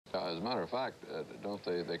As a matter of fact, don't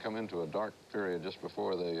they come into a dark period just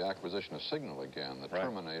before the acquisition of signal again. The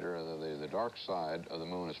terminator, the dark side of the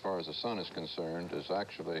moon, as far as the sun is concerned, is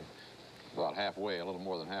actually about halfway, a little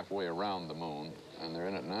more than halfway around the moon, and they're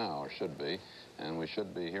in it now, or should be, and we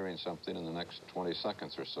should be hearing something in the next 20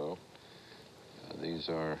 seconds or so. These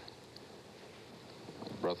are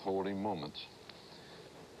breath-holding moments.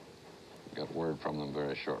 Get word from them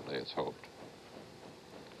very shortly, it's hoped.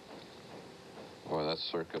 Boy, that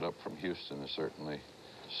circuit up from Houston is certainly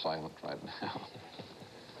silent right now.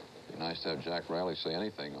 Be nice to have Jack Riley say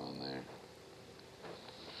anything on there.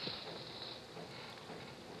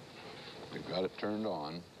 We've got it turned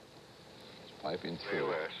on. It's piping through.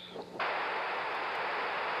 AOS.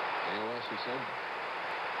 AOS, he said?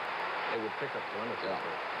 They would pick up telemetry. Yeah.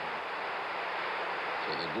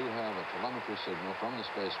 So they do have a telemetry signal from the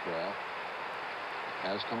spacecraft. It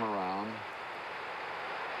has come around.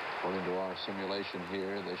 According to our simulation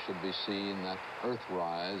here, they should be seeing that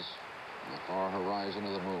Earthrise on the far horizon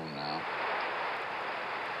of the moon now.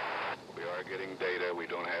 We are getting data. We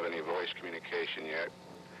don't have any voice communication yet.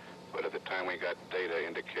 But at the time we got data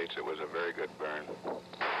indicates it was a very good burn.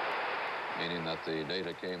 Meaning that the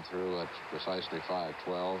data came through at precisely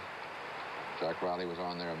 5:12. Jack Riley was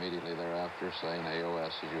on there immediately thereafter saying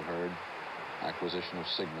AOS, as you heard, acquisition of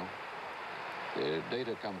signal. The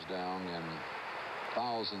data comes down in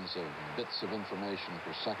thousands of bits of information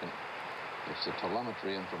per second. It's the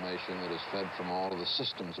telemetry information that is fed from all of the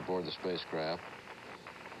systems aboard the spacecraft,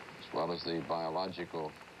 as well as the biological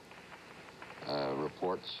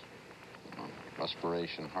reports,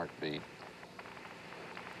 respiration, heartbeat.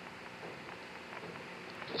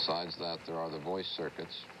 Besides that, there are the voice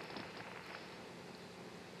circuits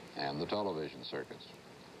and the television circuits.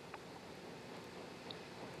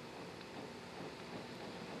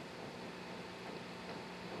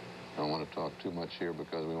 I don't want to talk too much here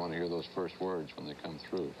because we want to hear those first words when they come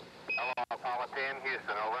through. Hello, Apollo 10,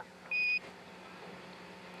 Houston, over.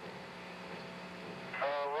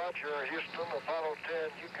 Roger, Houston, Apollo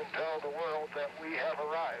 10, you can tell the world that we have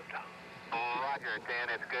arrived. Roger,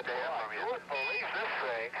 10, it's good to hear from you. I couldn't believe this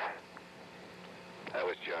thing. That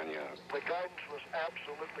was John Young. The guidance was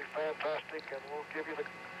absolutely fantastic, and we'll give you the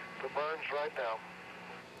burns right now.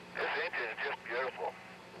 This engine is just beautiful.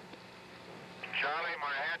 Charlie,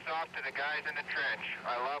 my hat's off to the guys in the trench.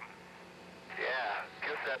 I love them. Yeah,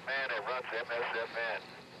 kiss that man that runs MSFN.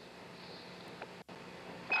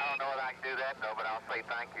 I don't know if I can do that, though, but I'll say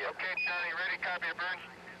thank you. Okay, Charlie, ready to copy your burns?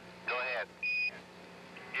 Go ahead.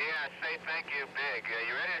 Yeah, say thank you big.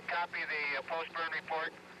 You ready to copy the post-burn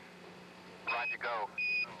report? Roger, go.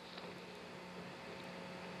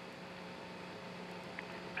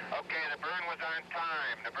 Okay, the burn was on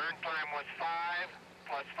time. The burn time was 5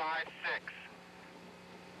 plus 5, 6.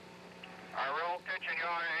 Our roll, pitch, and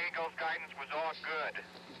yaw angles guidance was all good.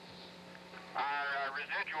 Our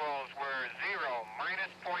residuals were 0,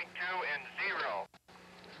 minus 0.2, and 0.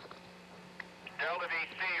 Delta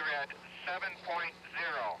VC read 7.0.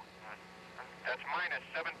 That's minus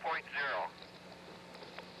 7.0.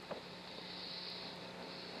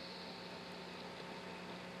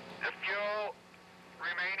 The fuel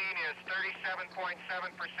remaining is 37.7%.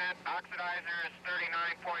 Oxidizer is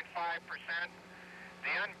 39.5%.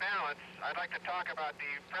 The unbalance, I'd like to talk about the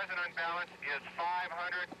present unbalance, is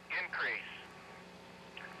 500 increase.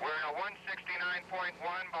 We're in a 169.1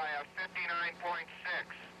 by a 59.6.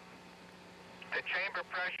 The chamber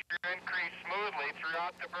pressure increased smoothly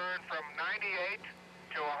throughout the burn from 98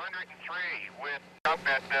 to 103 with up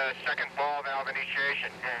at the second ball valve initiation.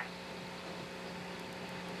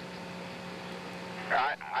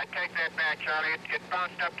 I take that back, Charlie. It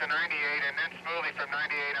bounced up to 98 and then smoothly from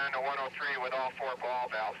 98 on to 103 with all 4 ball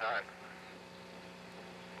valves on.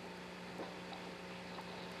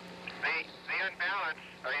 The unbalance,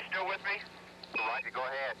 are you still with me? Roger, go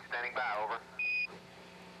ahead. Standing by, over.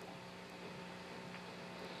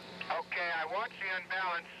 Okay, I watched the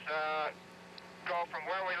unbalance go from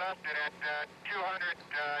where we left it at 200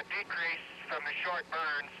 decrease from the short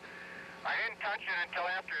burns. I didn't touch it until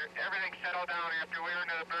after everything settled down after we were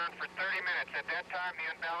into the burn for 30 minutes. At that time, the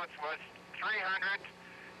unbalance was 300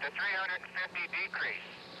 to 350 decrease.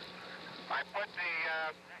 I put the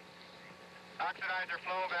oxidizer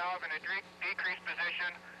flow valve in a decrease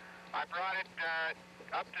position. I brought it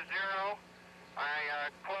up to 0.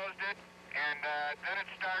 I closed it, and then it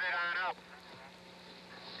started on up.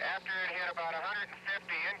 After it hit about 150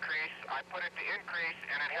 increase, I put it to increase,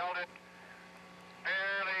 and it held it.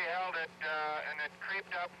 Barely held it, and it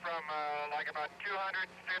creeped up from like about 250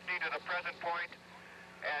 to the present point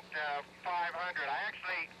at 500. I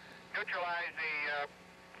actually neutralized the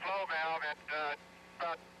flow valve at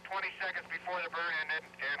about seconds before the burn ended,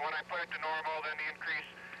 and when I put it to normal, then the increase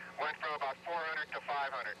went from about 400 to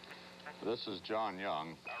 500. This is John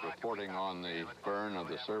Young reporting on the burn of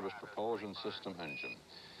the Service Propulsion System engine,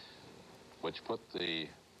 which put the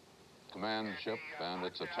command ship and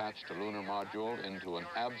its attached lunar module into an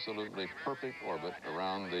absolutely perfect orbit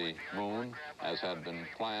around the moon, as had been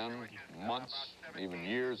planned months, even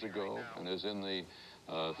years ago, and is in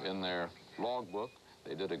their logbook.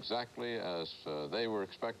 They did exactly as they were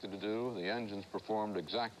expected to do. The engines performed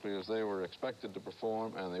exactly as they were expected to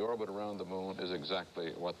perform, and the orbit around the moon is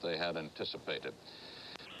exactly what they had anticipated.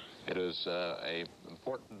 It is an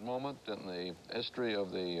important moment in the history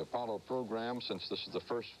of the Apollo program, since this is the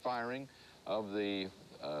first firing of the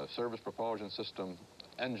Service Propulsion System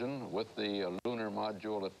engine with the lunar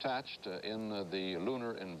module attached in the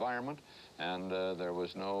lunar environment, and there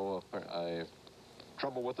was no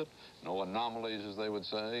trouble with it, no anomalies, as they would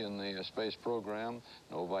say, in the space program,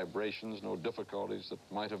 no vibrations, no difficulties that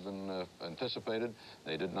might have been anticipated.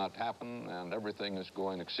 They did not happen, and everything is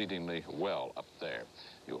going exceedingly well up there.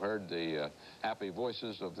 You heard the happy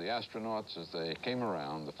voices of the astronauts as they came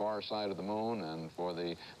around the far side of the moon, and for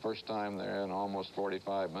the first time there in almost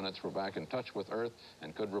 45 minutes were back in touch with Earth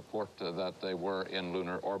and could report that they were in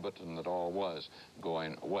lunar orbit and that all was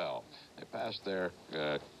going well. They passed their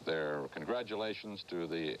congratulations to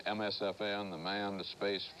the MSFN, the Manned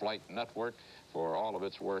Space Flight Network, for all of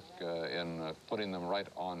its work in putting them right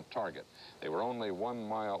on target. They were only 1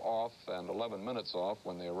 mile off and 11 minutes off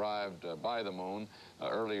when they arrived by the moon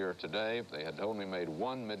earlier today. They had only made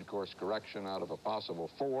one mid-course correction out of a possible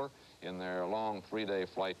 4 in their long 3-day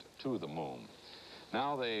flight to the moon.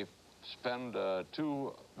 Now they spend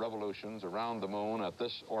 2 revolutions around the moon at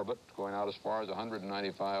this orbit, going out as far as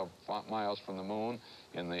 195 miles from the moon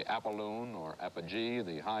in the apolune or apogee,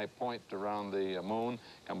 the high point around the moon,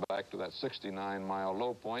 come back to that 69-mile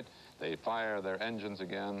low point. They fire their engines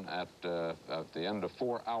again at the end of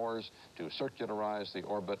 4 hours to circularize the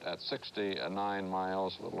orbit at 69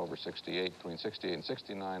 miles, a little over 68, between 68 and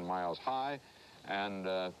 69 miles high, and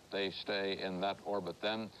they stay in that orbit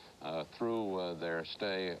then through their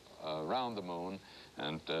stay around the moon,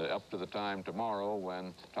 and up to the time tomorrow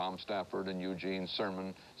when Tom Stafford and Eugene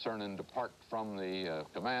Cernan depart from the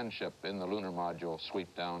command ship in the lunar module, sweep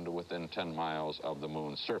down to within 10 miles of the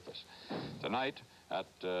moon's surface. Tonight at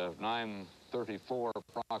 9:34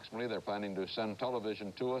 approximately, they're planning to send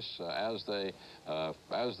television to us as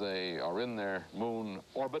they are in their moon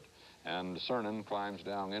orbit, and Cernan climbs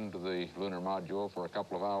down into the lunar module for a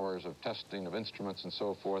couple of hours of testing of instruments and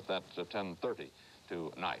so forth. That's at 10:30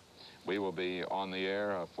 tonight. We will be on the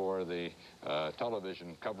air for the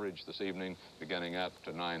television coverage this evening, beginning at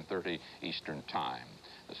 9:30 Eastern Time.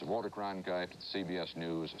 This is Walter Cronkite at the CBS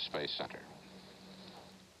News Space Center.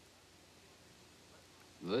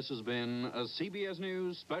 This has been a CBS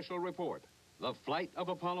News special report, the flight of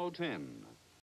Apollo 10.